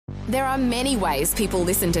There are many ways people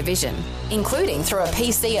listen to Vision, including through a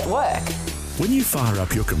PC at work. When you fire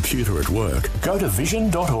up your computer at work, go to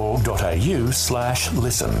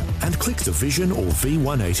vision.org.au/listen and click the Vision or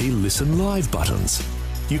V180 Listen Live buttons.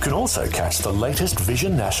 You can also catch the latest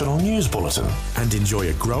Vision National News Bulletin and enjoy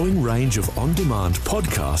a growing range of on-demand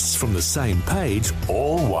podcasts from the same page,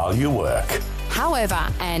 all while you work. However,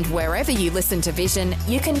 and wherever you listen to Vision,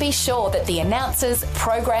 you can be sure that the announcers,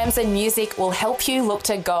 programs and music will help you look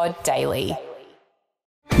to God daily.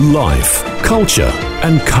 Life, culture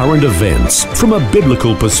and current events from a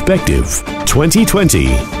biblical perspective.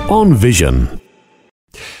 2020 on Vision.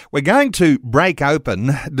 We're going to break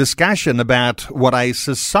open discussion about what a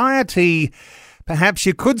society, perhaps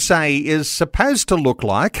you could say, is supposed to look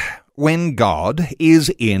like when God is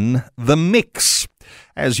in the mix.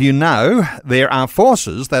 As you know, there are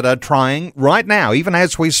forces that are trying right now, even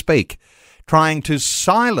as we speak, trying to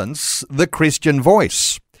silence the Christian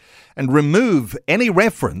voice and remove any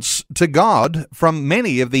reference to God from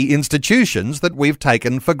many of the institutions that we've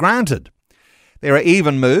taken for granted. There are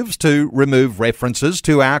even moves to remove references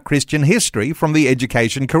to our Christian history from the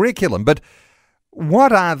education curriculum. But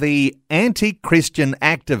what are the anti-Christian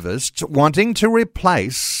activists wanting to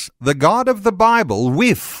replace the God of the Bible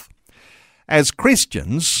with? As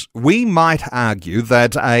Christians, we might argue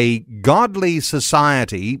that a godly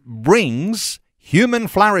society brings human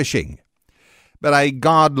flourishing, but a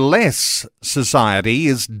godless society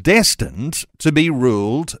is destined to be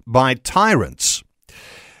ruled by tyrants.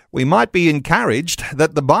 We might be encouraged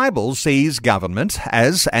that the Bible sees government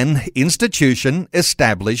as an institution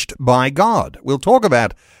established by God. We'll talk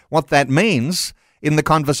about what that means in the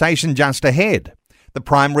conversation just ahead. The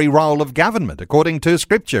primary role of government, according to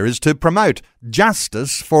Scripture, is to promote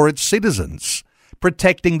justice for its citizens,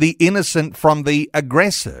 protecting the innocent from the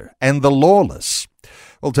aggressor and the lawless.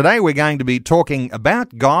 Well, today we're going to be talking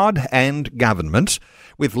about God and government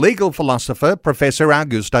with legal philosopher Professor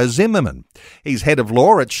Augusto Zimmermann. He's head of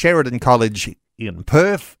law at Sheridan College in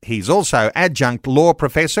Perth. He's also adjunct law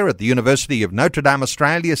professor at the University of Notre Dame,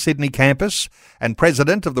 Australia, Sydney campus, and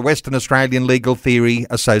president of the Western Australian Legal Theory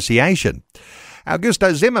Association.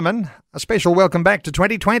 Augusto Zimmermann, a special welcome back to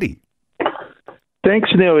 2020. Thanks,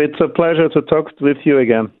 Neil. It's a pleasure to talk with you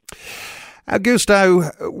again.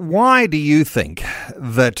 Augusto, why do you think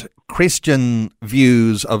that Christian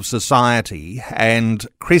views of society and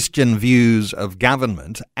Christian views of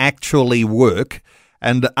government actually work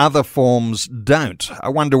and other forms don't? I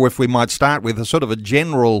wonder if we might start with a sort of a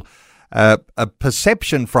general a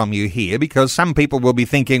perception from you here, because some people will be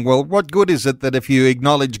thinking, well, what good is it that if you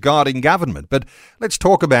acknowledge God in government? But let's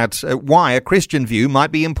talk about why a Christian view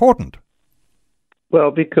might be important.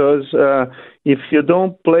 Well, because if you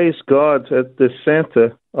don't place God at the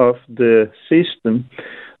center of the system,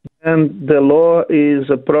 then the law is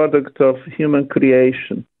a product of human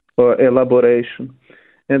creation or elaboration.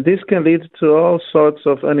 And this can lead to all sorts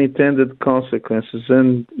of unintended consequences,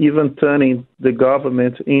 and even turning the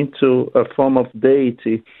government into a form of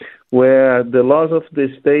deity, where the laws of the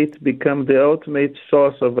state become the ultimate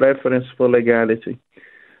source of reference for legality.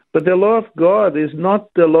 But the law of God is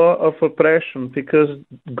not the law of oppression, because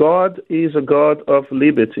God is a God of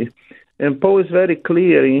liberty. And Paul is very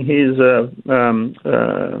clear in his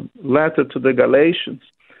letter to the Galatians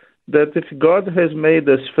that if God has made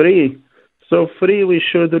us free, so free we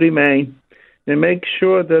should remain, and make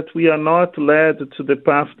sure that we are not led to the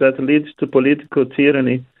path that leads to political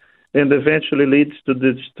tyranny and eventually leads to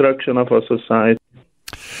the destruction of our society.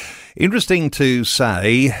 Interesting to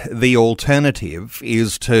say the alternative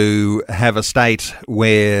is to have a state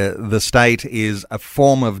where the state is a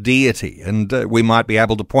form of deity, and we might be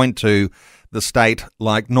able to point to the state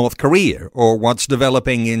like North Korea or what's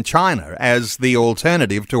developing in China as the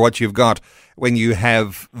alternative to what you've got when you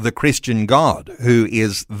have the Christian God, who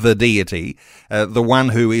is the deity, the one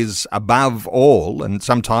who is above all, and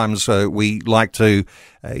sometimes we like to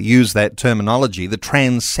use that terminology, the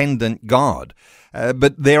transcendent God.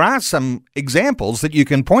 But there are some examples that you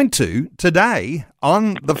can point to today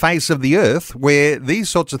on the face of the earth where these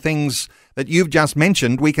sorts of things that you've just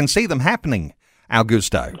mentioned, we can see them happening,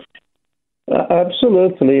 Augusto.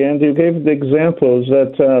 Absolutely, and you gave the examples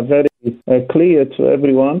that are very clear to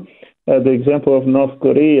everyone, the example of North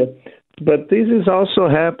Korea. But this is also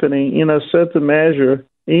happening in a certain measure,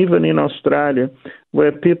 even in Australia,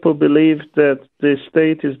 where people believe that the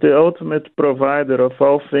state is the ultimate provider of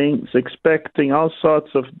all things, expecting all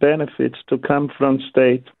sorts of benefits to come from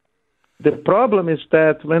state. The problem is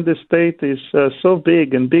that when the state is so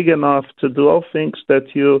big and big enough to do all things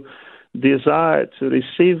that you desire to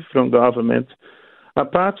receive from government,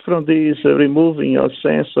 apart from this removing your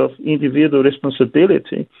sense of individual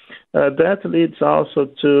responsibility, that leads also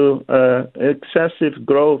to excessive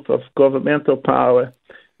growth of governmental power.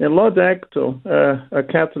 And Lord Acton, a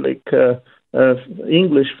Catholic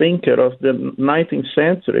English thinker of the 19th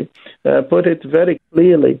century, put it very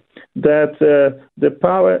clearly that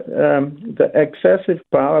the excessive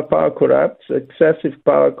power corrupts, excessive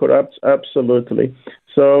power corrupts absolutely.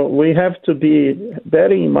 So we have to be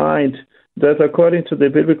bearing in mind that according to the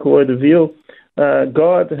biblical worldview,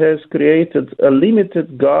 God has created a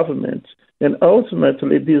limited government and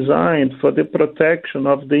ultimately designed for the protection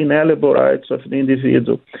of the inalienable rights of the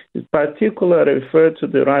individual. In particular, refer to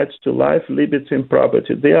the rights to life, liberty, and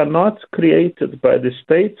property. They are not created by the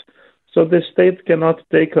state, so the state cannot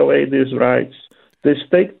take away these rights. The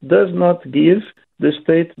state does not give, the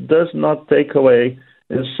state does not take away.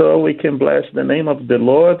 And so we can bless the name of the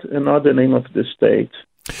Lord and not the name of the state.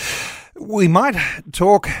 We might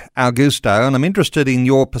talk, Augusto, and I'm interested in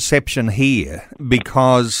your perception here,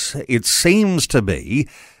 because it seems to be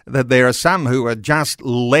that there are some who are just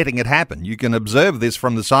letting it happen. You can observe this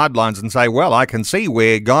from the sidelines and say, well, I can see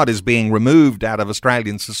where God is being removed out of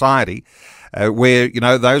Australian society, where,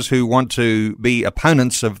 those who want to be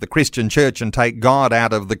opponents of the Christian church and take God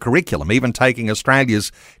out of the curriculum, even taking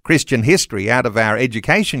Australia's Christian history out of our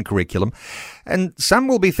education curriculum. And some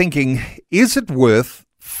will be thinking, is it worth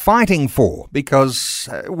fighting for? Because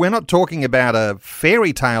we're not talking about a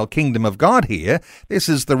fairy tale kingdom of God here. This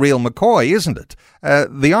is the real McCoy, isn't it?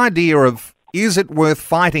 The idea of, is it worth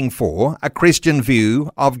fighting for a Christian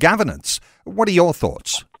view of governance? What are your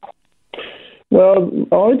thoughts? Well,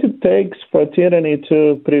 all it takes for tyranny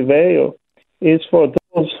to prevail is for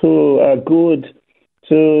those who are good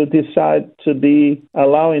to decide to be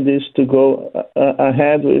allowing this to go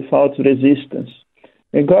ahead without resistance.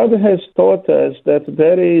 And God has taught us that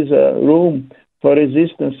there is room for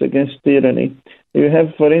resistance against tyranny. You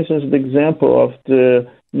have, for instance, the example of the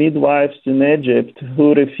midwives in Egypt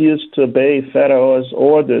who refused to obey Pharaoh's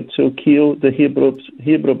order to kill the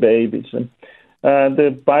Hebrew babies. And the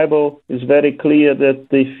Bible is very clear that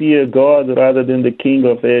they fear God rather than the king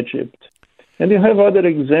of Egypt. And you have other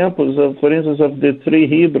examples of, for instance, of the three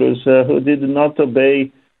Hebrews who did not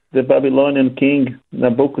obey the Babylonian king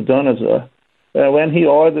Nebuchadnezzar, when he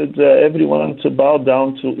ordered everyone to bow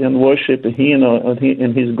down to and worship him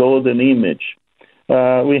in his golden image.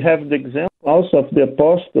 We have the example also of the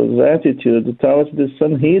apostles' attitude towards the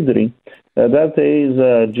Sanhedrin. That is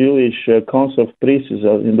a Jewish council of priests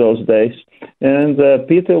in those days. And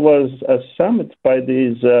Peter was summoned by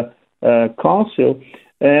this council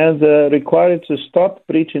and required to stop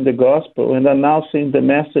preaching the gospel and announcing the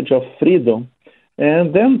message of freedom.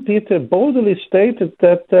 And then Peter boldly stated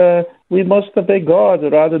that we must obey God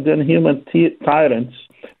rather than human tyrants.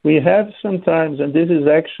 We have sometimes, and this is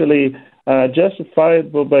actually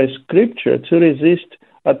justifiable by Scripture, to resist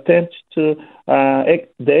attempts to the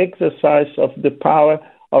exercise of the power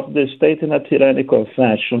of the state in a tyrannical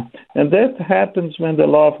fashion. And that happens when the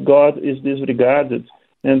law of God is disregarded.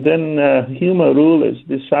 And then human rulers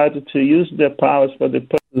decided to use their powers for the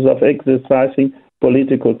purpose of exercising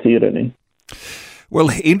political tyranny. Well,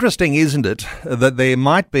 interesting, isn't it, that there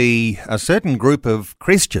might be a certain group of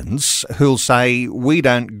Christians who'll say we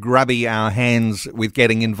don't grubby our hands with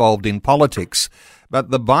getting involved in politics, but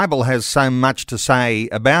the Bible has so much to say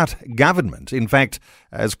about government. In fact,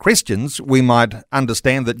 as Christians, we might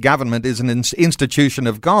understand that government is an institution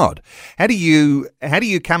of God. How do you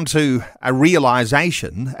come to a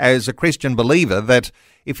realization as a Christian believer that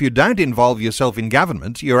if you don't involve yourself in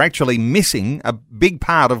government, you're actually missing a big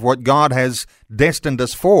part of what God has destined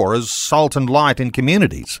us for as salt and light in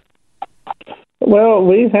communities? Well,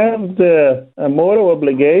 we have the moral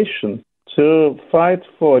obligation to fight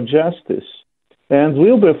for justice. And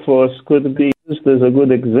Wilberforce could be used as a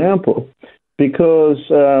good example because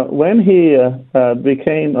when he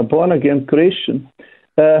became a born-again Christian,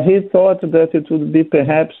 he thought that it would be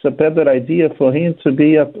perhaps a better idea for him to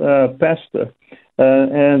be a pastor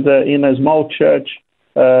and in a small church,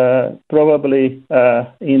 probably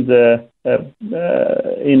in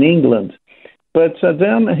England. But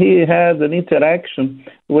then he had an interaction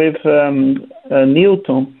with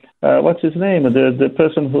Newton. What's his name? The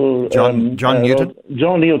person who John Newton.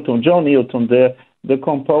 John Newton, the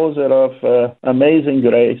composer of Amazing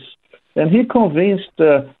Grace, and he convinced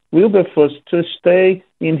Wilberforce to stay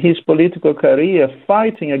in his political career,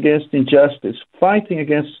 fighting against injustice, fighting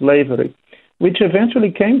against slavery, which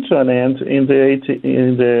eventually came to an end in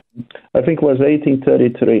the I think it was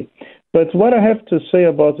 1833. But what I have to say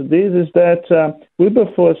about this is that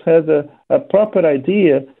Wilberforce had a proper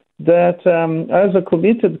idea that as a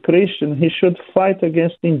committed Christian, he should fight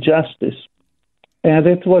against injustice. And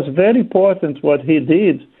it was very important what he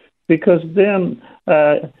did, because then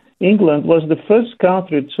England was the first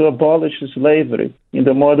country to abolish slavery in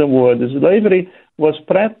the modern world. Slavery was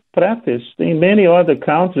practiced in many other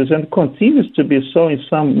countries and continues to be so in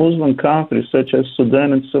some Muslim countries, such as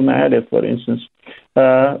Sudan and Somalia, for instance.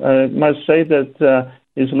 I must say that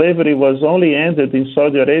slavery was only ended in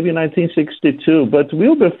Saudi Arabia in 1962, but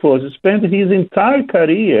Wilberforce spent his entire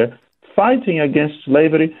career fighting against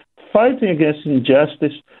slavery, fighting against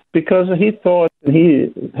injustice, because he thought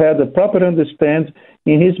he had a proper understanding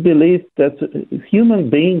in his belief that human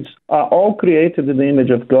beings are all created in the image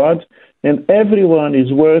of God, and everyone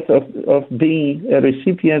is worth of being a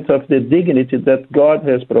recipient of the dignity that God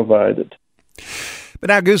has provided. But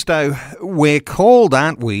Augusto, we're called,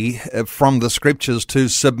 aren't we, from the scriptures to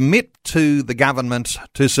submit to the government,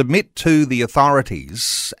 to submit to the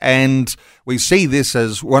authorities, and we see this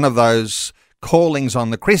as one of those callings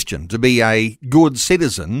on the Christian to be a good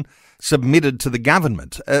citizen submitted to the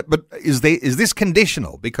government. But is this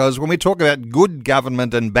conditional? Because when we talk about good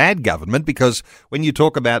government and bad government, because when you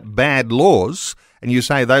talk about bad laws and you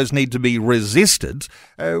say those need to be resisted,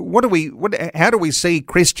 how do we see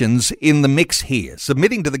Christians in the mix here,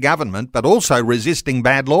 submitting to the government but also resisting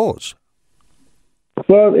bad laws?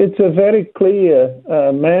 Well, it's a very clear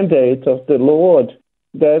mandate of the Lord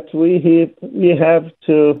that we have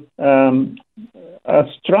to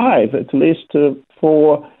strive, at least,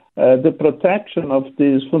 for the protection of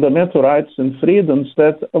these fundamental rights and freedoms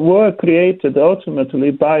that were created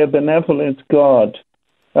ultimately by a benevolent God.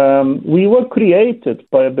 We were created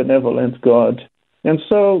by a benevolent God. And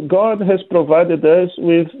so God has provided us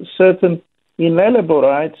with certain inalienable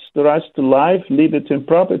rights, the rights to life, liberty, and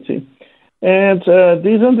property. And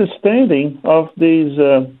this understanding of these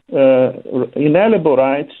inalienable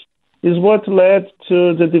rights is what led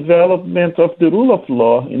to the development of the rule of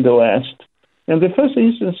law in the West. And the first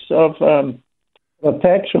instance of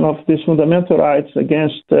protection of these fundamental rights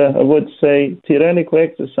against, I would say, tyrannical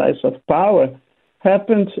exercise of power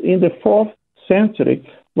happened in the 4th century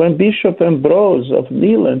when Bishop Ambrose of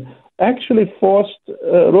Milan actually forced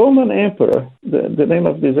a Roman emperor, the name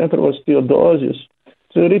of this emperor was Theodosius,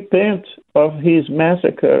 to repent of his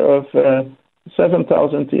massacre of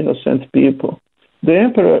 7,000 innocent people. The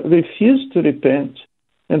emperor refused to repent.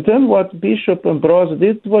 And then what Bishop Ambrose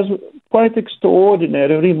did was quite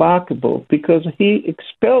extraordinary, remarkable, because he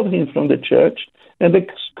expelled him from the church and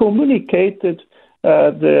excommunicated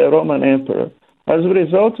the Roman emperor. As a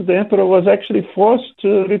result, the emperor was actually forced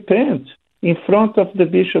to repent in front of the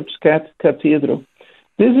bishop's cathedral.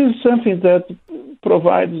 This is something that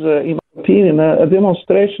provides, in my opinion, a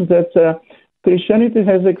demonstration that Christianity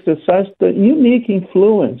has exercised a unique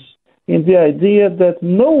influence in the idea that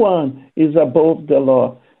no one is above the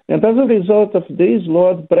law. And as a result of this,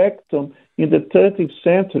 Lord Bracton in the 13th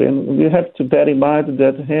century, and we have to bear in mind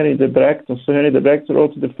that Sir Henry de Bracton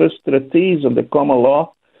wrote the first treatise on the common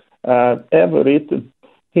law ever written.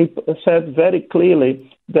 He said very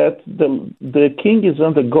clearly that the king is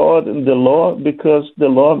under God and the law because the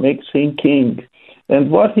law makes him king.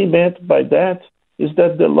 And what he meant by that is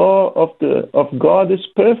that the law of God is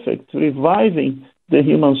perfect, reviving the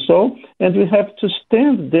human soul, and we have to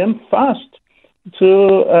stand them fast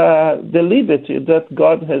to the liberty that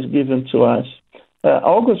God has given to us.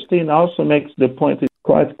 Augustine also makes the point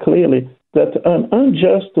quite clearly that an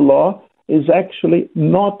unjust law is actually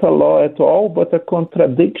not a law at all, but a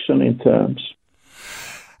contradiction in terms.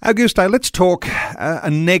 Augusto, let's talk a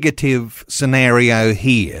negative scenario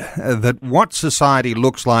here, that what society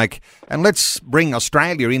looks like, and let's bring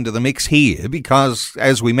Australia into the mix here, because,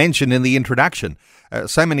 as we mentioned in the introduction,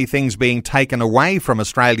 so many things being taken away from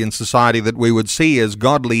Australian society that we would see as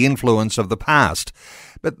godly influence of the past.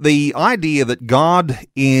 But the idea that God,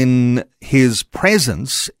 in his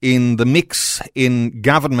presence in the mix in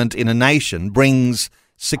government in a nation, brings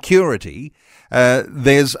security,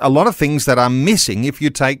 there's a lot of things that are missing if you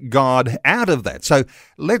take God out of that. So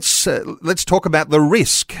let's talk about the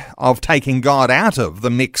risk of taking God out of the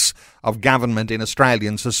mix of government in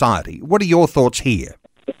Australian society. What are your thoughts here?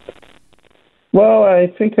 Well, I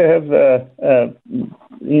think I have,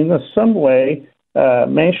 in some way,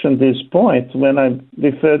 mentioned this point when I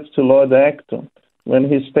referred to Lord Acton, when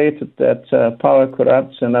he stated that power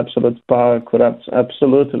corrupts and absolute power corrupts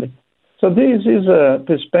absolutely. So this is a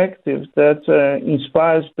perspective that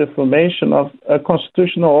inspires the formation of a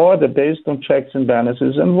constitutional order based on checks and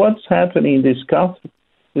balances. And what's happening in this country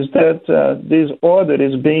is that this order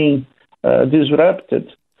is being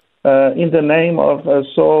disrupted in the name of a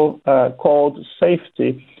so-called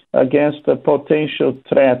safety against a potential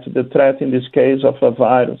threat, the threat in this case of a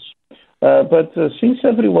virus. But since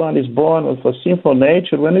everyone is born with a sinful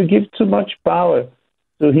nature, when you give too much power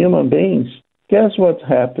to human beings, guess what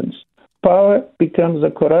happens? Power becomes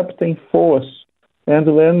a corrupting force. And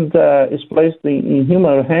when it's placed in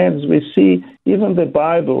human hands, we see even the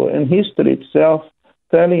Bible and history itself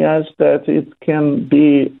telling us that it can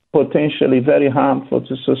be potentially very harmful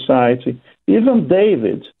to society. Even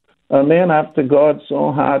David, a man after God's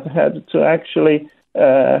own heart, had to actually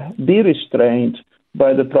be restrained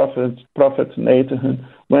by the prophet Nathan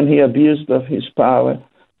when he abused of his power.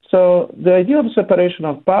 So the idea of separation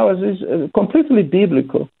of powers is completely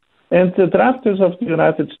biblical. And the drafters of the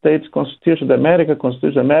United States Constitution, the American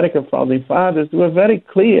Founding Fathers, were very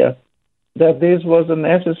clear that this was a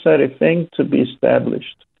necessary thing to be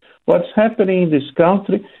established. What's happening in this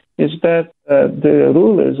country is that the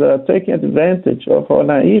rulers are taking advantage of our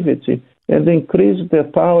naivety and increase their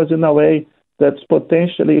powers in a way that's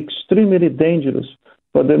potentially extremely dangerous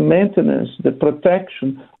for the maintenance, the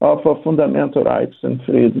protection of our fundamental rights and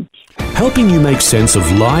freedoms. Helping you make sense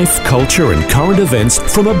of life, culture and current events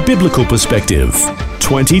from a biblical perspective.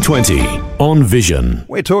 2020 on Vision.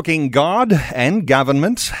 We're talking God and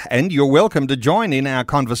government, and you're welcome to join in our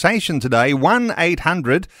conversation today.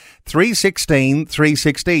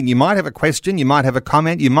 1-800-316-316. You might have a question, you might have a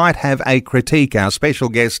comment, you might have a critique. Our special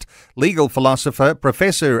guest, legal philosopher,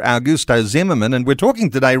 Professor Augusto Zimmermann, and we're talking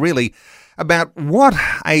today really about what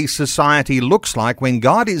a society looks like when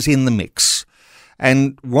God is in the mix,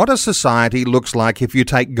 and what a society looks like if you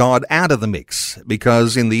take God out of the mix.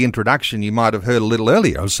 Because in the introduction, you might have heard a little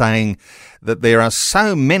earlier saying that there are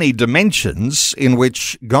so many dimensions in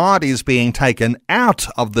which God is being taken out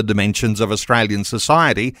of the dimensions of Australian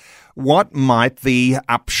society. What might the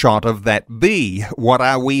upshot of that be? What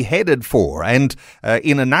are we headed for? And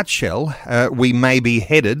in a nutshell, we may be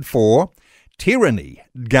headed for tyranny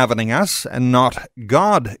governing us and not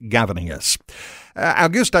God governing us.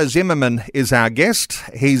 Augusto Zimmermann is our guest.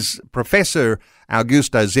 He's Professor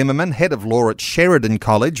Augusto Zimmermann, Head of Law at Sheridan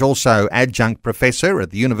College, also Adjunct Professor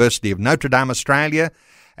at the University of Notre Dame, Australia,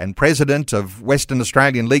 and President of Western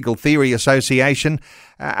Australian Legal Theory Association.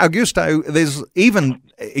 Augusto, there's even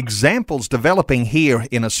examples developing here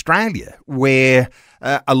in Australia where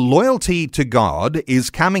a loyalty to God is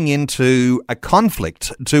coming into a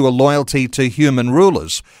conflict to a loyalty to human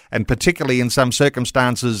rulers, and particularly in some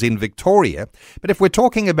circumstances in Victoria. But if we're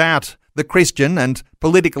talking about the Christian and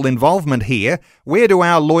political involvement here, where do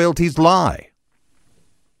our loyalties lie?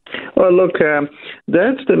 Well, look,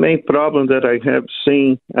 that's the main problem that I have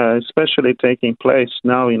seen, especially taking place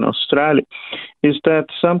now in Australia, is that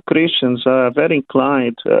some Christians are very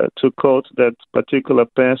inclined to quote that particular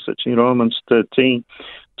passage in Romans 13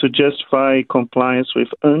 to justify compliance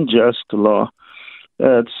with unjust law.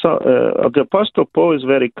 The Apostle Paul is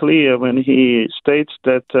very clear when he states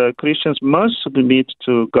that Christians must submit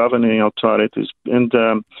to governing authorities, and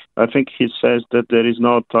I think he says that there is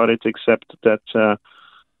no authority except that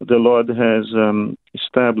the Lord has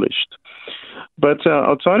established. But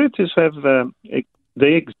authorities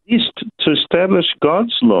they exist to establish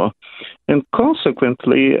God's law, and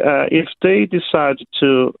consequently, if they decide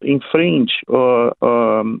to infringe or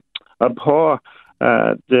abhor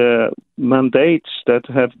the mandates that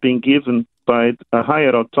have been given by a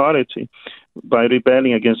higher authority, by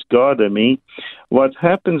rebelling against God, what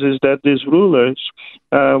happens is that these rulers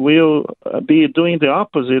will be doing the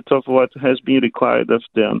opposite of what has been required of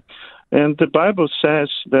them. And the Bible says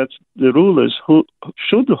that the rulers who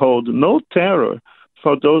should hold no terror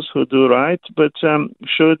for those who do right, but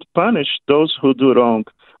should punish those who do wrong.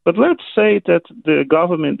 But let's say that the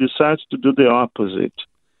government decides to do the opposite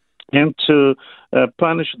and to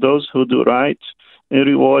punish those who do right and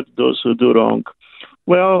reward those who do wrong.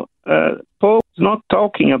 Well, Paul is not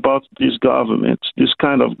talking about this government, this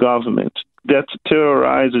kind of government that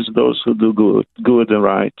terrorizes those who do good and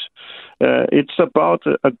right. It's about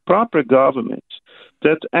a proper government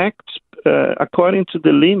that acts according to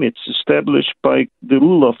the limits established by the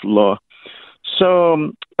rule of law.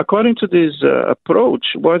 So, according to this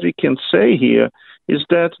approach, what we can say here is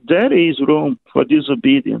that there is room for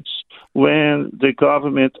disobedience when the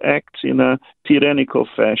government acts in a tyrannical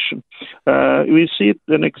fashion. We see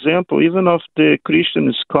an example even of the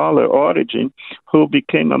Christian scholar Origen, who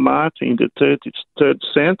became a martyr in the third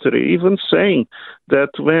century, even saying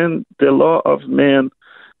that when the law of man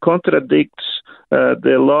contradicts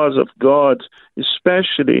the laws of God,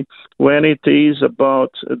 especially when it is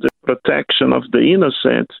about the protection of the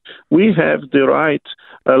innocent, we have the right,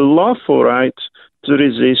 a lawful right, to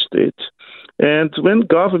resist it. And when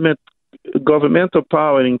governmental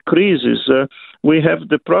power increases, we have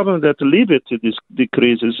the problem that liberty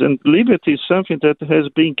decreases. And liberty is something that has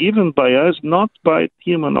been given by us, not by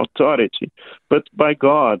human authority, but by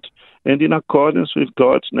God. and in accordance with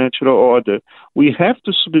God's natural order. We have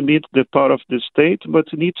to submit the power of the state, but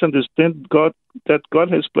we need to understand that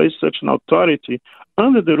God has placed such an authority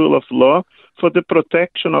under the rule of law for the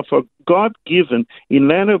protection of our God-given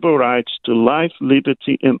inalienable rights to life,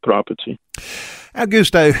 liberty, and property.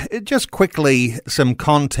 Augusto, just quickly some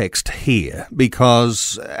context here,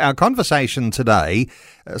 because our conversation today,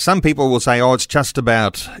 some people will say, it's just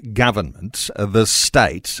about government, the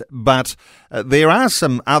state, but there are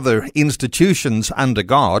some other institutions under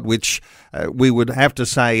God which we would have to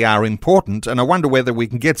say are important, and I wonder whether we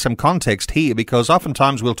can get some context here, because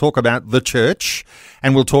oftentimes we'll talk about the church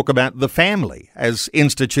and we'll talk about the family as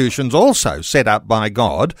institutions also set up by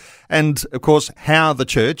God, and of course how the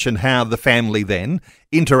church and how the family then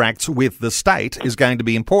interacts with the state is going to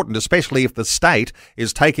be important, especially if the state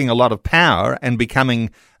is taking a lot of power and becoming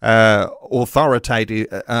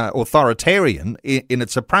authoritarian in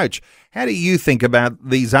its approach. How do you think about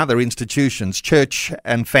these other institutions, church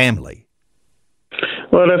and family?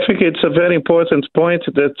 Well, I think it's a very important point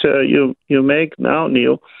that you make now,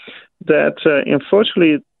 Neil, that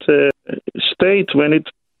unfortunately the state, when it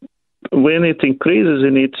increases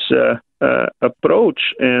in its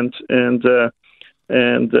approach and in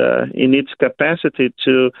its capacity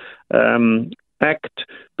to act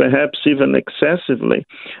perhaps even excessively,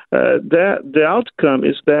 the outcome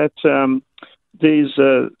is that these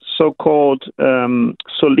so-called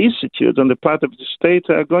solicitude on the part of the state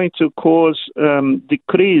are going to cause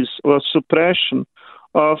decrease or suppression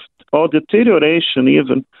of, or deterioration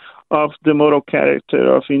even, of the moral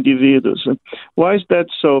character of individuals. And why is that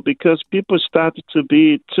so? Because people started to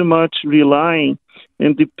be too much relying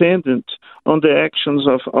and dependent on the actions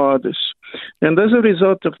of others. And as a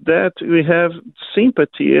result of that, we have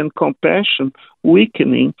sympathy and compassion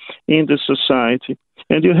weakening in the society.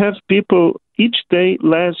 And you have people each day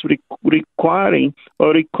less requiring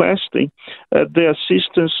or requesting the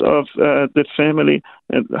assistance of the family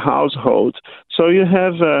and the household. So you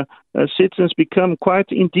have citizens become quite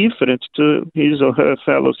indifferent to his or her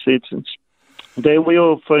fellow citizens. They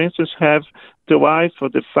will, for instance, have the wife or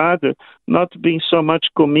the father not being so much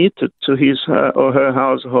committed to his or her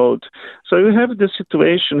household. So you have the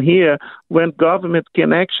situation here when government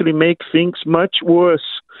can actually make things much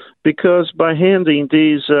worse, because by handing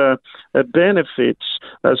these benefits,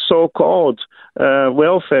 so-called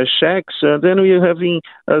welfare checks, then we're having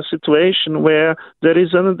a situation where there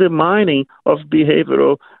is an undermining of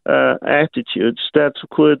behavioral attitudes that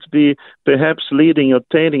could be perhaps leading or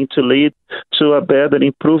tending to lead to a better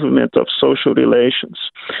improvement of social relations.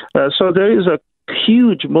 So there is a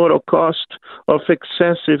huge moral cost of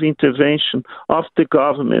excessive intervention of the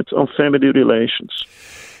government on family relations.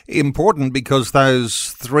 Important because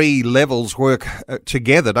those three levels work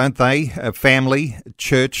together, don't they? Family,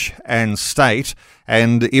 church and state.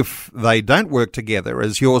 And if they don't work together,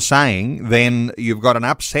 as you're saying, then you've got an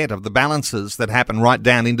upset of the balances that happen right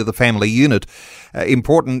down into the family unit.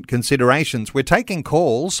 Important considerations. We're taking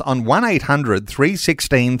calls on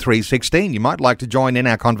 1-800-316-316. You might like to join in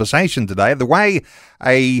our conversation today. The way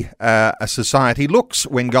a society looks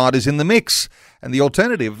when God is in the mix, and the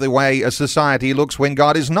alternative, the way a society looks when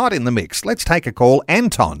God is not in the mix. Let's take a call.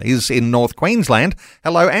 Anton is in North Queensland.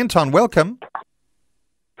 Hello, Anton. Welcome.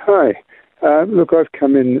 Hi. Look, I've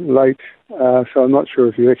come in late, so I'm not sure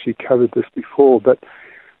if you actually covered this before, but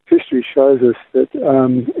history shows us that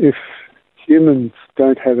if humans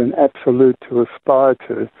don't have an absolute to aspire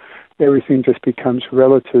to, everything just becomes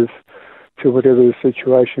relative to whatever the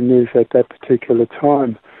situation is at that particular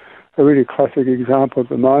time. A really classic example at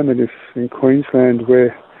the moment is in Queensland,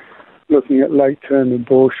 where looking at late-term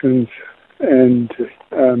abortions and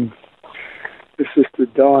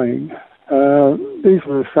assisted dying, these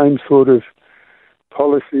were the same sort of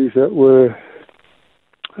policies that were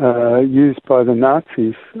used by the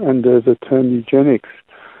Nazis under the term eugenics.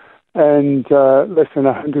 And less than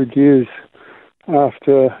 100 years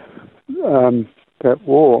after that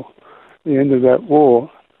war, the end of that war,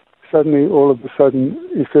 suddenly, all of a sudden,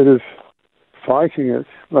 instead of fighting it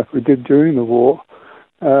like we did during the war,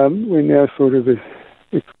 we're now sort of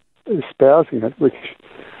espousing it, which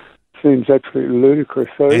seems absolutely ludicrous.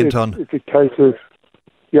 So Anton, it's a case of,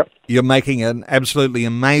 yep. You're making an absolutely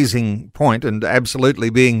amazing point, and absolutely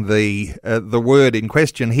being the word in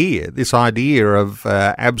question here, this idea of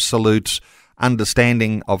absolute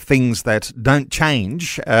understanding of things that don't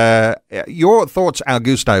change. Your thoughts,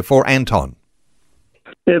 Augusto, for Anton?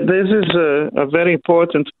 Yeah, this is a very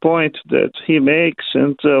important point that he makes,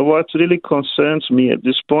 and what really concerns me at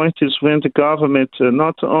this point is when the government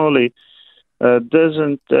not only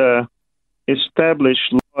doesn't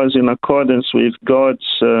establish laws in accordance with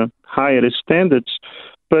God's higher standards,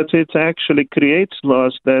 but it actually creates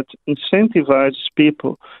laws that incentivize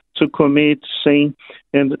people to commit sin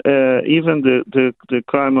and even the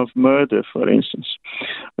crime of murder, for instance.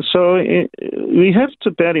 So we have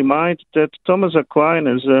to bear in mind that Thomas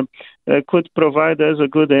Aquinas could provide us a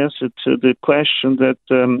good answer to the question that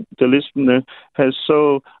the listener has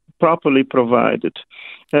so properly provided.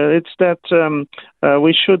 It's that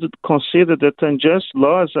we should consider that unjust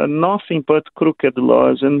laws are nothing but crooked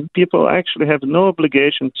laws, and people actually have no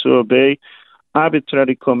obligation to obey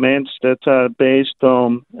arbitrary commands that are based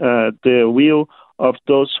on the will of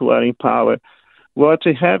those who are in power. What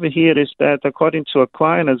we have here is that, according to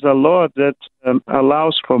Aquinas, a law that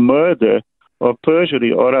allows for murder or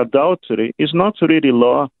perjury or adultery is not really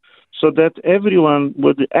law, so that everyone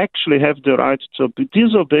would actually have the right to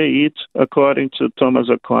disobey it, according to St. Thomas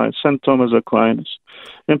Aquinas.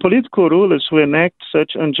 And political rulers who enact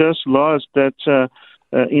such unjust laws that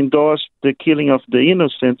endorse the killing of the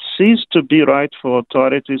innocent cease to be rightful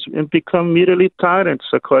authorities and become merely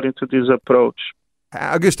tyrants, according to this approach.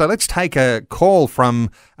 Augusto, let's take a call from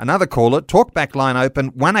another caller. Talkback line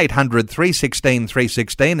open,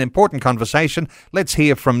 1-800-316-316. Important conversation. Let's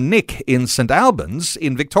hear from Nick in St Albans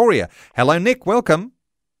in Victoria. Hello, Nick. Welcome.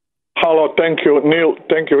 Hello. Thank you, Neil.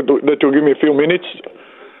 Thank you that you give me a few minutes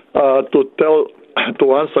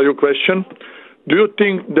to answer your question. Do you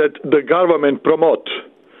think that the government promote?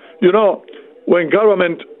 When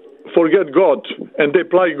government forget God and they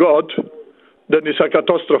apply God, then it's a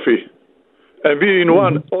catastrophe. And we in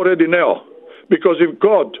one already know. Because if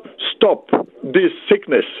God stop this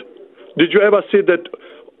sickness, did you ever see that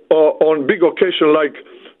on big occasion like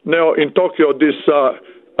now in Tokyo, this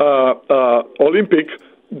Olympic,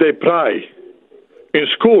 they pray. In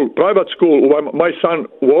school, private school, where my son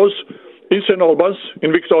was, in St. Albans,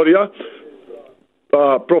 in Victoria,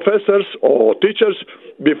 professors or teachers,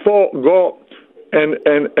 before go and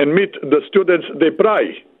meet the students, they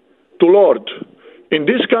pray to Lord. In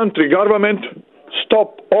this country, government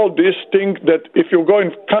stop all these things that if you go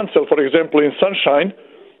in council, for example, in Sunshine,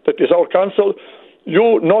 that is our council,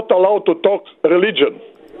 you're not allowed to talk religion.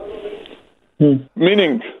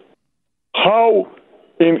 Meaning, how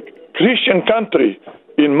in Christian country,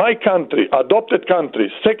 in my country, adopted country,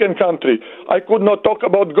 second country, I could not talk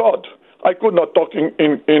about God. I could not talk in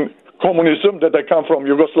communism, that I come from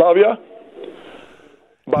Yugoslavia,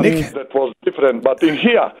 but Nick. that was different. But in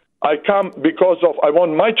here, I come because of I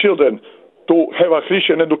want my children to have a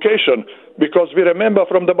Christian education, because we remember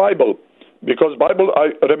from the Bible. Because Bible,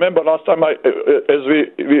 I remember last time as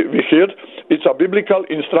we heard, it's a biblical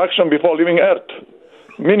instruction before leaving earth.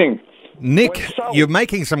 Meaning, Nick, you're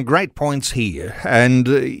making some great points here. And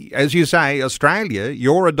as you say, Australia,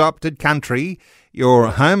 your adopted country, your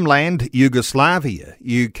homeland, Yugoslavia.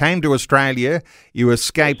 You came to Australia, you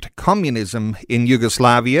escaped communism in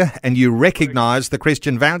Yugoslavia, and you recognise the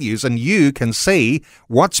Christian values, and you can see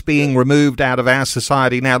what's being removed out of our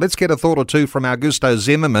society now. Let's get a thought or two from Augusto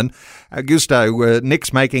Zimmermann. Augusto,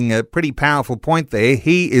 Nick's making a pretty powerful point there.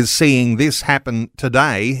 He is seeing this happen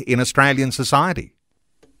today in Australian society.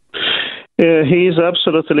 He is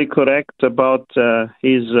absolutely correct about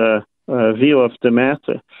his view of the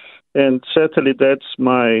matter. And certainly that's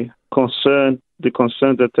my concern, the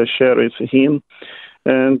concern that I share with him.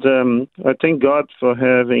 And I thank God for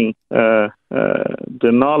having the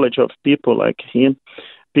knowledge of people like him,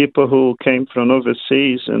 people who came from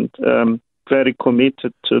overseas and very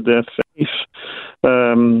committed to their faith.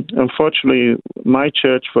 Unfortunately, my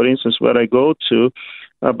church, for instance, where I go to,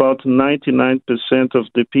 about 99% of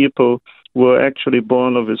the people were actually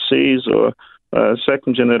born overseas or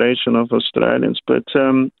second generation of Australians. But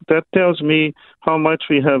that tells me how much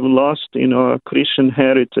we have lost in our Christian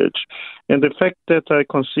heritage. And the fact that I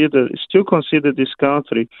still consider this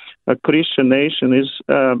country a Christian nation is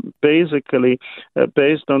basically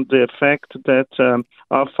based on the fact that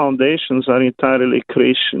our foundations are entirely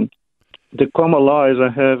Christian. The common law, as I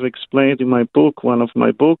have explained in my book, one of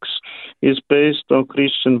my books, is based on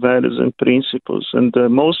Christian values and principles. And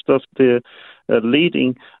most of the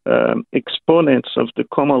leading exponents of the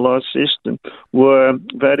common law system were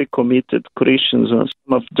very committed Christians, and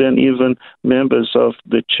some of them even members of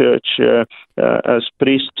the church as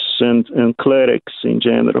priests and clerics in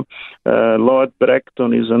general. Lord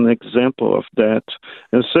Bracton is an example of that.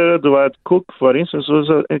 And Sir Edward Cook, for instance, was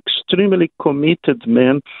an extremely committed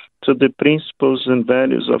man to the principles and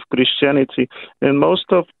values of Christianity, and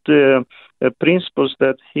most of the principles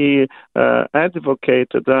that he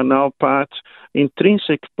advocated are now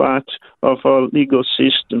intrinsic part of our legal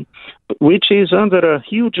system, which is under a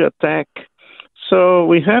huge attack. So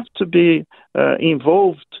we have to be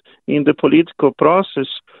involved in the political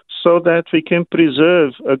process so that we can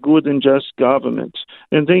preserve a good and just government.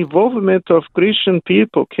 And the involvement of Christian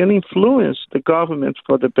people can influence the government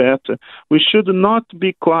for the better. We should not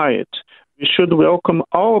be quiet. We should welcome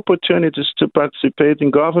all opportunities to participate in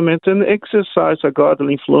government and exercise a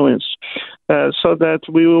godly influence so that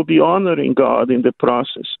we will be honoring God in the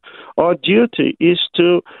process. Our duty is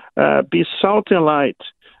to be salt and light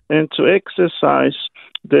and to exercise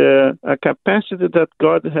the capacity that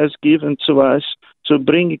God has given to us to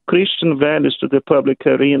bring Christian values to the public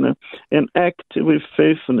arena and act with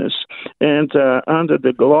faithfulness and under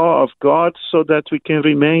the law of God so that we can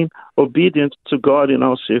remain obedient to God in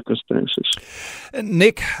all circumstances.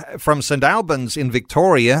 Nick from St Albans in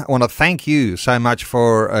Victoria, I want to thank you so much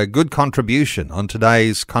for a good contribution on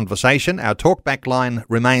today's conversation. Our talkback line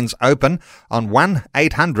remains open on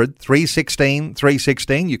 1-800 316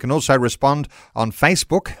 316. You can also respond on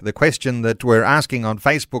Facebook. The question that we're asking on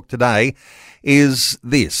Facebook today is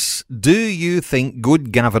this: do you think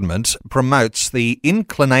good government promotes the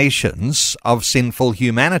inclinations of sinful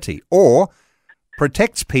humanity or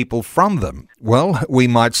protects people from them? Well, we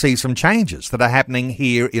might see some changes that are happening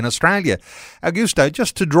here in Australia. Augusto,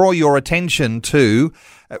 just to draw your attention to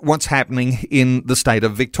what's happening in the state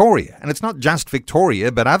of Victoria. And it's not just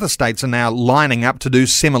Victoria, but other states are now lining up to do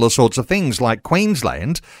similar sorts of things, like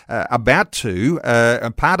Queensland, about to,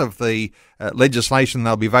 part of the legislation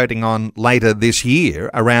they'll be voting on later this year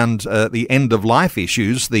around the end-of-life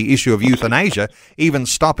issues, the issue of euthanasia, even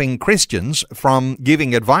stopping Christians from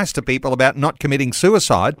giving advice to people about not committing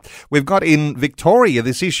suicide. We've got in Victoria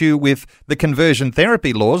this issue with the conversion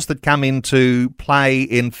therapy laws that come into play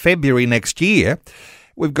in February next year.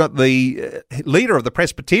 We've got the leader of the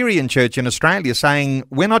Presbyterian Church in Australia saying,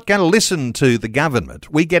 we're not going to listen to the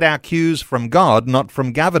government. We get our cues from God, not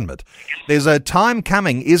from government. There's a time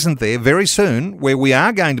coming, isn't there, very soon, where we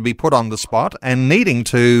are going to be put on the spot and needing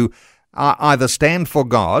to either stand for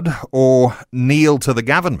God or kneel to the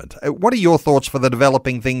government. What are your thoughts for the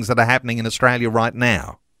developing things that are happening in Australia right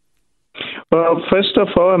now? Well, first of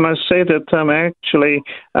all, I must say that I'm actually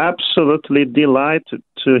absolutely delighted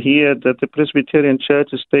to hear that the Presbyterian Church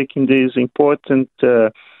is taking this important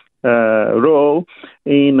role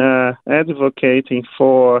in advocating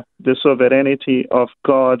for the sovereignty of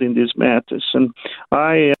God in these matters. And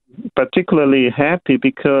I am particularly happy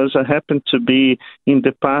because I happen to be in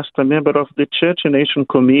the past a member of the Church and Nation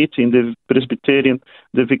Committee in the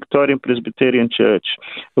Victorian Presbyterian Church,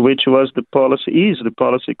 which is the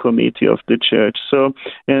policy committee of the church. So,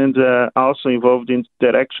 and also involved in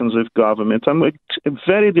directions with government. I'm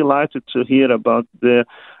very delighted to hear about the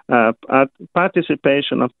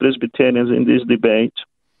participation of Presbyterians in this debate.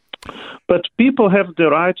 But people have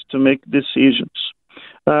the right to make decisions.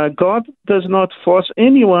 God does not force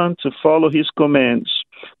anyone to follow his commands.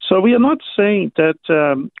 So we are not saying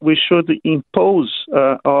that we should impose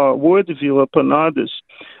our worldview upon others.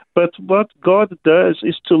 But what God does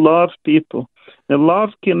is to love people. And love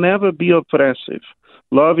can never be oppressive.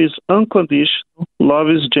 Love is unconditional. Love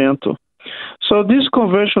is gentle. So these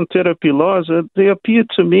conversion therapy laws, they appear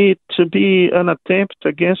to me to be an attempt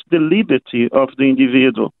against the liberty of the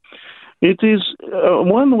individual. It is a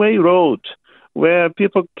one-way road where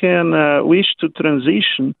people can wish to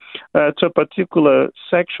transition to a particular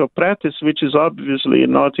sexual practice, which is obviously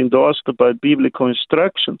not endorsed by biblical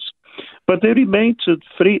instructions, but they remain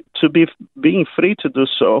being free to do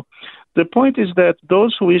so. The point is that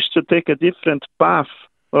those who wish to take a different path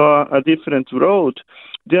or a different road,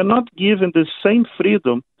 they are not given the same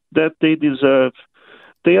freedom that they deserve.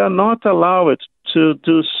 They are not allowed to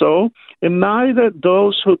do so, and neither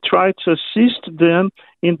those who try to assist them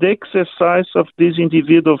in the exercise of this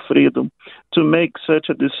individual freedom to make such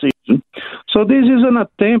a decision. So this is an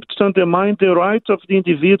attempt to undermine the right of the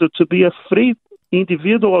individual to be a free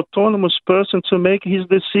individual, autonomous person to make his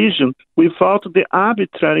decision without the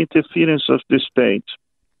arbitrary interference of the state.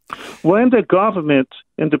 When the government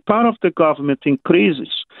and the power of the government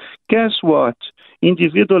increases, guess what?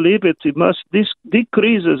 Individual liberty must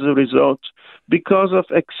decrease as a result because of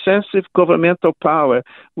excessive governmental power,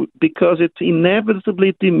 because it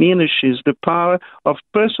inevitably diminishes the power of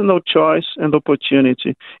personal choice and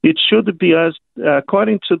opportunity. It should be,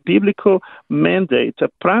 according to biblical mandate, a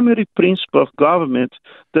primary principle of government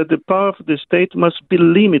that the power of the state must be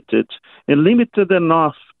limited, and limited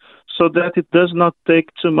enough so that it does not take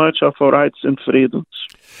too much of our rights and freedoms.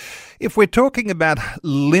 If we're talking about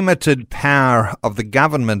limited power of the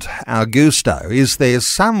government, Augusto, is there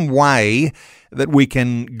some way that we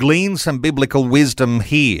can glean some biblical wisdom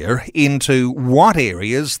here into what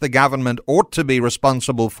areas the government ought to be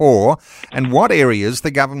responsible for and what areas the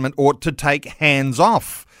government ought to take hands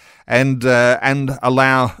off? and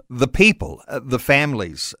allow the people, the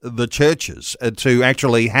families, the churches to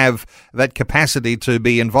actually have that capacity to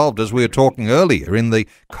be involved, as we were talking earlier, in the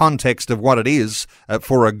context of what it is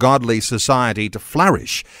for a godly society to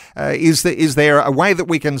flourish. Is there a way that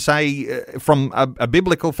we can say from a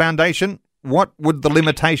biblical foundation, what would the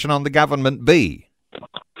limitation on the government be?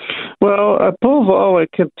 Well, above all, I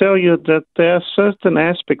can tell you that there are certain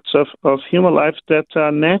aspects of human life that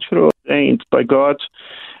are naturally ordained by God,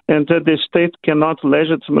 and that the state cannot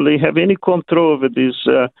legitimately have any control over these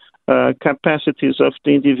capacities of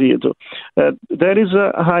the individual. There is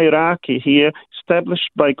a hierarchy here established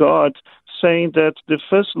by God, saying that the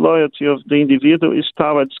first loyalty of the individual is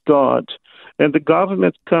towards God, and the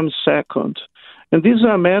government comes second. And these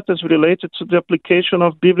are matters related to the application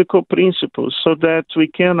of biblical principles so that we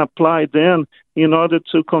can apply them in order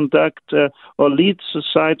to conduct or lead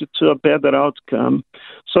society to a better outcome.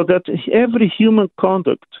 So that every human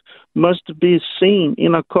conduct must be seen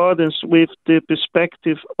in accordance with the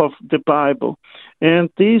perspective of the Bible. And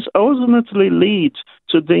these ultimately lead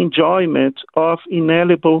to the enjoyment of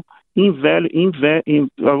inalienable,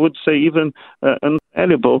 I would say even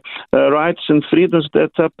invaluable rights and freedoms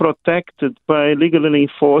that are protected by legally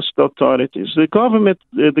enforced authorities. The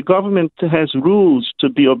government has rules to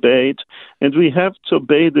be obeyed, and we have to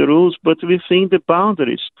obey the rules, but within the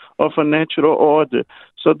boundaries of a natural order,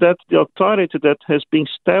 so that the authority that has been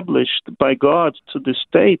established by God to the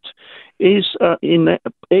state is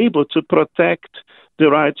able to protect the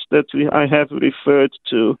rights that I have referred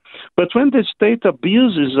to. But when the state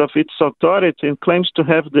abuses of its authority and claims to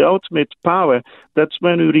have the ultimate power, that's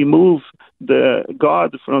when we remove the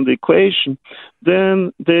God from the equation,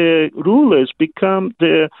 then the rulers become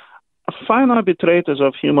the final arbitrators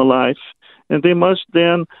of human life, and they must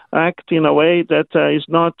then act in a way that is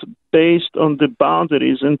not based on the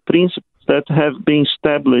boundaries and principles that have been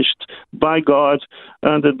established by God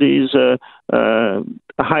under this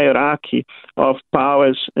hierarchy of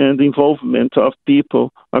powers and involvement of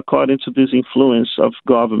people according to this influence of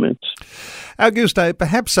government. Augusto,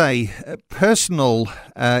 perhaps a personal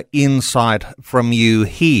insight from you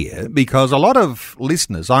here, because a lot of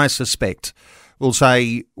listeners, I suspect, will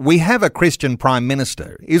say, we have a Christian Prime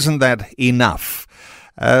Minister, isn't that enough?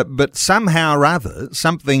 But somehow or other,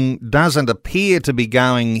 something doesn't appear to be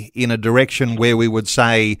going in a direction where we would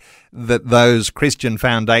say that those Christian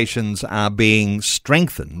foundations are being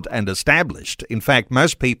strengthened and established. In fact,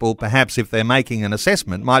 most people, perhaps if they're making an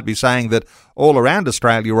assessment, might be saying that all around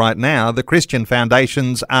Australia right now, the Christian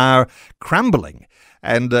foundations are crumbling.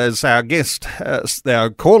 And as our guest, our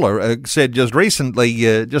caller, said just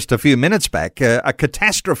recently, just a few minutes back, a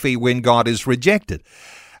catastrophe when God is rejected.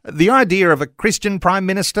 The idea of a Christian Prime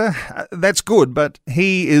Minister, that's good, but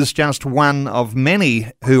he is just one of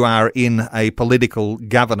many who are in a political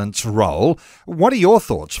governance role. What are your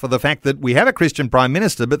thoughts for the fact that we have a Christian Prime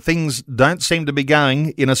Minister, but things don't seem to be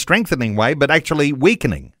going in a strengthening way, but actually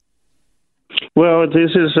weakening? Well,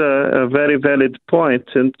 this is a very valid point,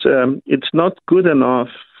 and it's not good enough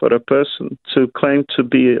for a person to claim to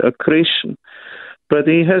be a Christian. But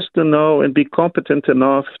he has to know and be competent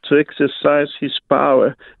enough to exercise his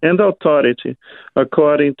power and authority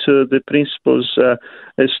according to the principles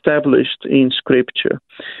established in Scripture.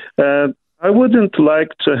 I wouldn't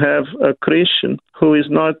like to have a Christian who is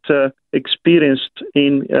not experienced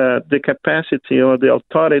in the capacity or the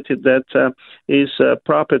authority that is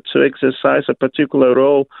proper to exercise a particular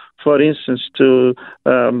role, for instance, to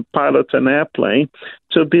pilot an airplane,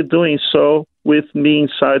 to be doing so with me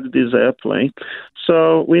inside this airplane.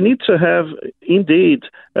 So we need to have, indeed,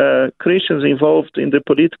 Christians involved in the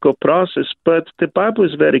political process, but the Bible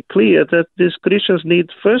is very clear that these Christians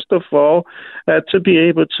need, first of all, to be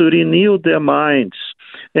able to renew their minds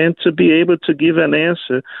and to be able to give an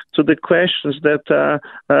answer to the questions that are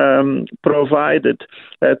provided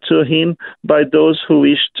to him by those who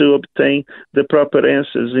wish to obtain the proper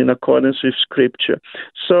answers in accordance with Scripture.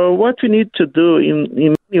 So what we need to do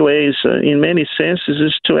in many ways, in many senses,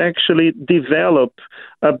 is to actually develop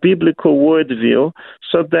a biblical worldview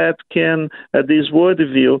so that this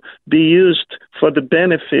worldview be used for the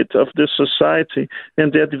benefit of the society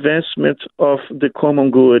and the advancement of the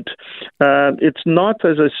common good. It's not,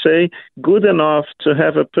 as I say, good enough to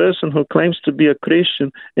have a person who claims to be a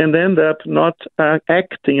Christian and end up not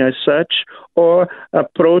acting as such or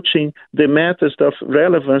approaching the matters of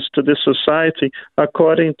relevance to the society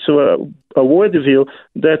according to a worldview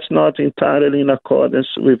that's not entirely in accordance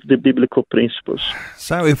with the biblical principles.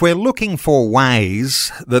 So if we're looking for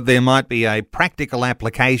ways that there might be a practical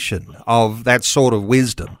application of that sort of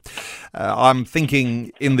wisdom, I'm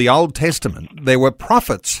thinking in the Old Testament there were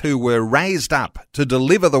prophets who were raised up to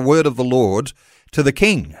deliver the word of the Lord to the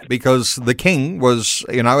king, because the king was,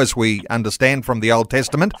 as we understand from the Old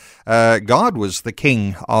Testament, God was the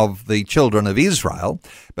king of the children of Israel,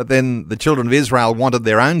 but then the children of Israel wanted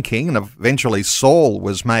their own king, and eventually Saul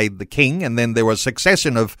was made the king, and then there was a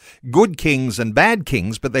succession of good kings and bad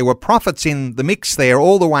kings, but there were prophets in the mix there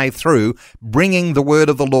all the way through, bringing the word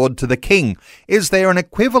of the Lord to the king. Is there an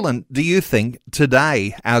equivalent, do you think,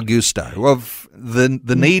 today, Augusto, of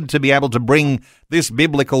the need to be able to bring this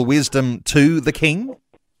biblical wisdom to the king?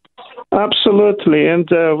 Absolutely. And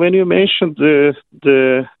when you mentioned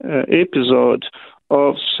the episode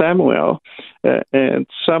of Samuel, and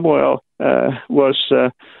Samuel was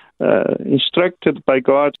instructed by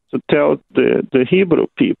God to tell the Hebrew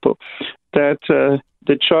people that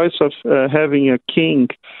the choice of having a king,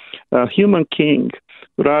 a human king,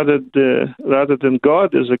 rather than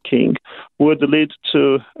God as a king, would lead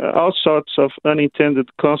to all sorts of unintended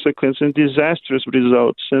consequences and disastrous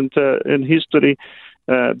results. And history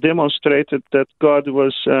demonstrated that God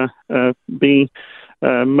was being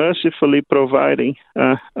mercifully providing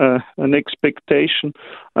an expectation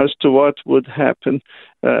as to what would happen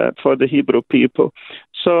for the Hebrew people.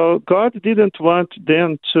 So God didn't want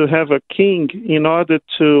them to have a king in order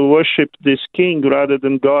to worship this king rather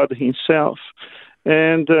than God himself.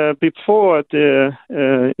 And before the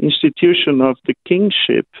institution of the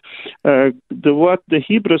kingship, what the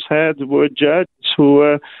Hebrews had were judges who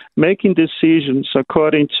were making decisions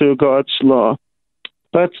according to God's law.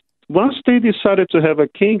 But once they decided to have a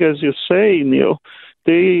king, as you say, Neil,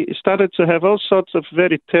 they started to have all sorts of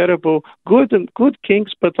very terrible, good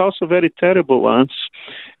kings, but also very terrible ones.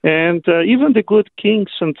 And even the good kings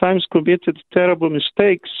sometimes committed terrible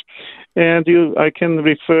mistakes. And I can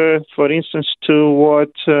refer, for instance, to what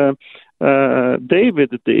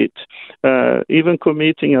David did, even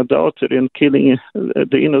committing adultery and killing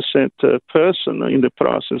the innocent person in the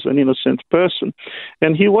process, an innocent person.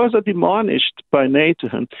 And he was admonished by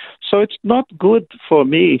Nathan. So it's not good for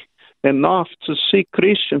me enough to see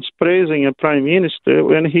Christians praising a prime minister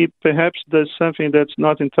when he perhaps does something that's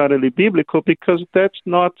not entirely biblical, because that's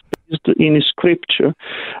not based in Scripture.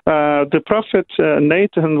 The prophet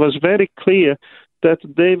Nathan was very clear that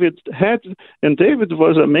David had, and David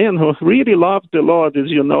was a man who really loved the Lord, as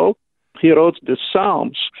you know. He wrote the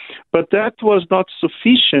Psalms, but that was not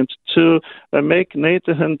sufficient to make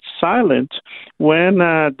Nathan silent when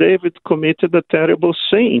David committed a terrible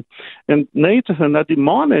sin. And Nathan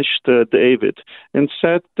admonished David and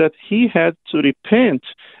said that he had to repent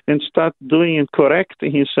and start doing and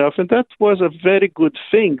correcting himself. And that was a very good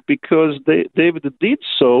thing, because David did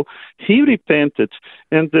so. He repented,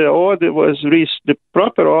 and the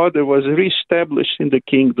proper order was reestablished in the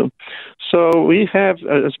kingdom. So we have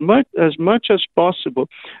as much as possible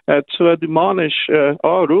to admonish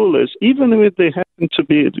our rulers, even if they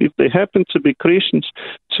happen to be Christians,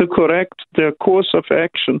 to correct their course of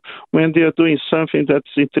action when they are doing something that's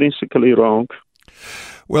intrinsically wrong.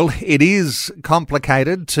 Well, it is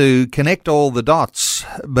complicated to connect all the dots,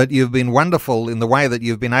 but you've been wonderful in the way that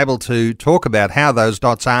you've been able to talk about how those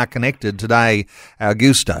dots are connected today,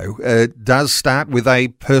 Augusto. It does start with a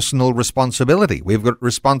personal responsibility. We've got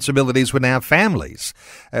responsibilities with our families,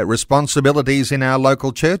 responsibilities in our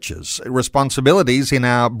local churches, responsibilities in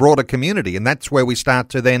our broader community, and that's where we start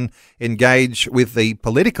to then engage with the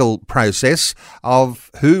political process of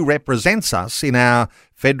who represents us in our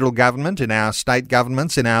federal government, in our state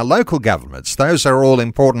governments, in our local governments. Those are all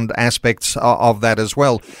important aspects of that as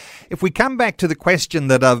well. If we come back to the question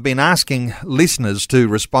that I've been asking listeners to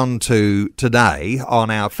respond to today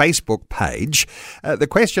on our Facebook page, the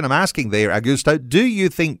question I'm asking there, Augusto, do you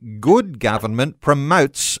think good government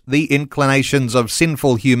promotes the inclinations of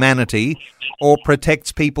sinful humanity or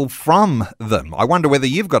protects people from them? I wonder whether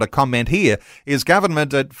you've got a comment here. Is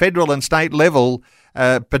government at federal and state level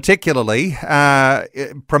particularly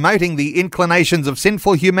promoting the inclinations of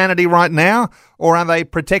sinful humanity right now, or are they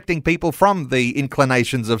protecting people from the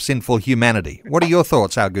inclinations of sinful humanity? What are your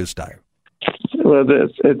thoughts, Augusto? Well,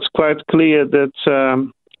 it's quite clear that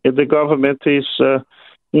the government is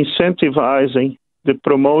incentivizing the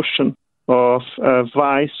promotion of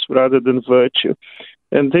vice rather than virtue.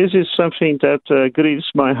 And this is something that grieves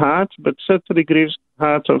my heart, but certainly grieves the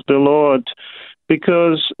heart of the Lord,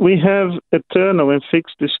 because we have eternal and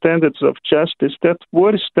fixed standards of justice that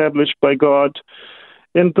were established by God.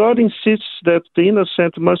 And God insists that the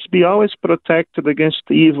innocent must be always protected against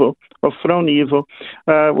evil or from evil.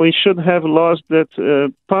 We should have laws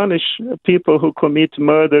that punish people who commit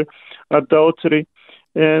murder, adultery,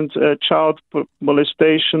 and child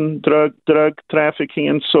molestation, drug trafficking,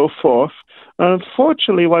 and so forth.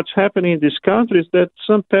 Unfortunately, what's happening in this country is that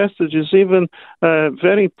some passages, even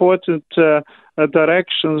very important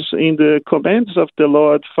directions in the commands of the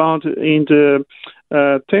Lord found in the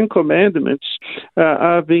Ten Commandments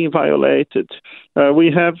are being violated.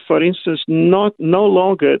 We have, for instance, no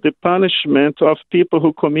longer the punishment of people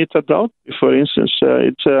who commit adultery, for instance.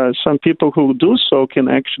 Some people who do so can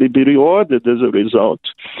actually be rewarded as a result.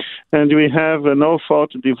 And we have a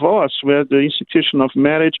no-fault divorce, where the institution of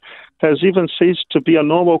marriage has even ceased to be a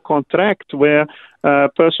normal contract, where a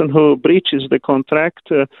person who breaches the contract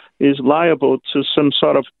is liable to some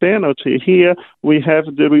sort of penalty. Here we have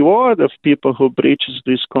the reward of people who breaches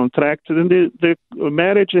this contract, and the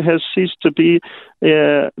marriage has ceased to be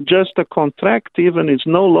just a contract. Even it's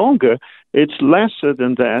no longer. It's lesser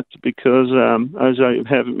than that, because as I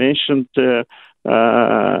have mentioned,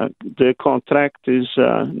 the contract is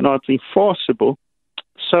not enforceable.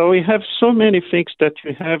 So we have so many things that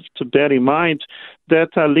we have to bear in mind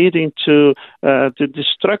that are leading to the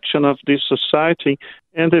destruction of this society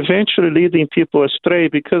and eventually leading people astray.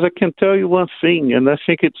 Because I can tell you one thing, and I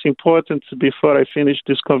think it's important before I finish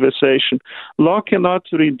this conversation. Law cannot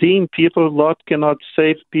redeem people, law cannot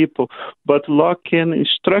save people, but law can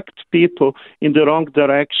instruct people in the wrong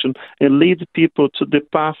direction and lead people to the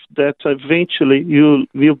path that eventually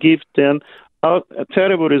will give them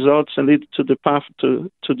terrible results and lead to the path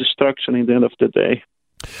to destruction in the end of the day.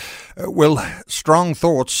 Well, strong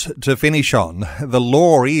thoughts to finish on. The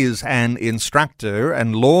law is an instructor,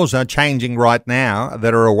 and laws are changing right now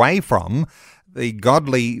that are away from the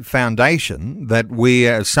godly foundation that we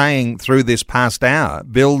are saying through this past hour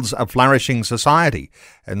builds a flourishing society.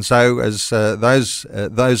 And so as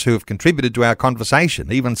those who have contributed to our conversation,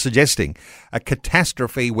 even suggesting a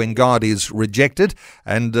catastrophe when God is rejected,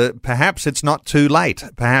 and perhaps it's not too late.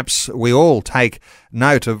 Perhaps we all take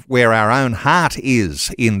note of where our own heart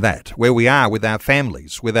is in that, where we are with our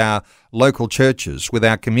families, with our local churches, with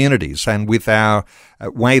our communities, and with our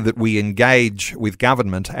way that we engage with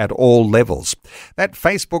government at all levels. That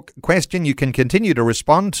Facebook question you can continue to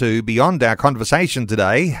respond to beyond our conversation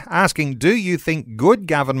today, asking, do you think good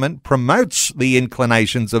government promotes the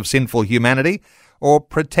inclinations of sinful humanity or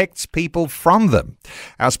protects people from them?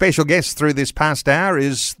 Our special guest through this past hour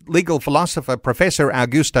is legal philosopher Professor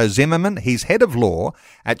Augusto Zimmermann. He's head of law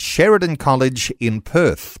at Sheridan College in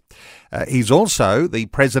Perth. He's also the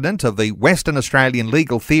president of the Western Australian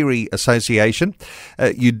Legal Theory Association.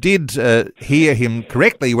 You did hear him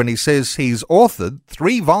correctly when he says he's authored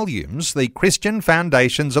 3 volumes, The Christian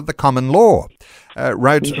Foundations of the Common Law.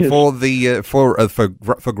 Wrote for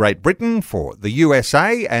Great Britain, for the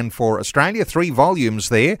USA, and for Australia, 3 volumes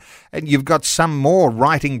there, and you've got some more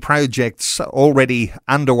writing projects already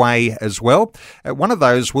underway as well. One of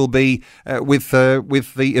those will be with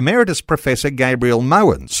the Emeritus Professor Gabriel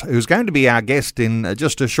Mowens, who's going to be our guest in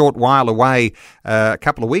just a short while away, a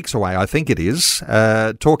couple of weeks away, I think it is,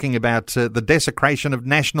 talking about the desecration of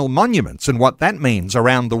national monuments and what that means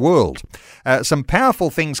around the world. Some powerful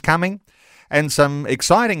things coming. And some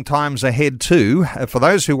exciting times ahead too, for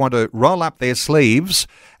those who want to roll up their sleeves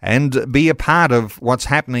and be a part of what's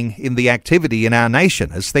happening in the activity in our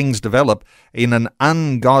nation as things develop in an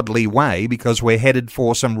ungodly way, because we're headed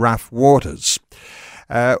for some rough waters.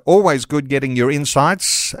 Always good getting your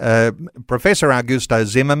insights. Professor Augusto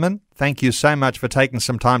Zimmermann, thank you so much for taking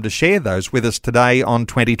some time to share those with us today on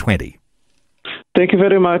 2020. Thank you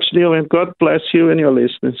very much, Neil, and God bless you and your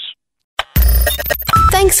listeners.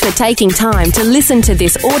 Thanks for taking time to listen to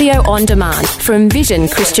this audio on demand from Vision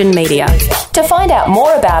Christian Media. To find out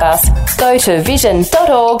more about us, go to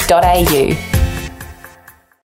vision.org.au.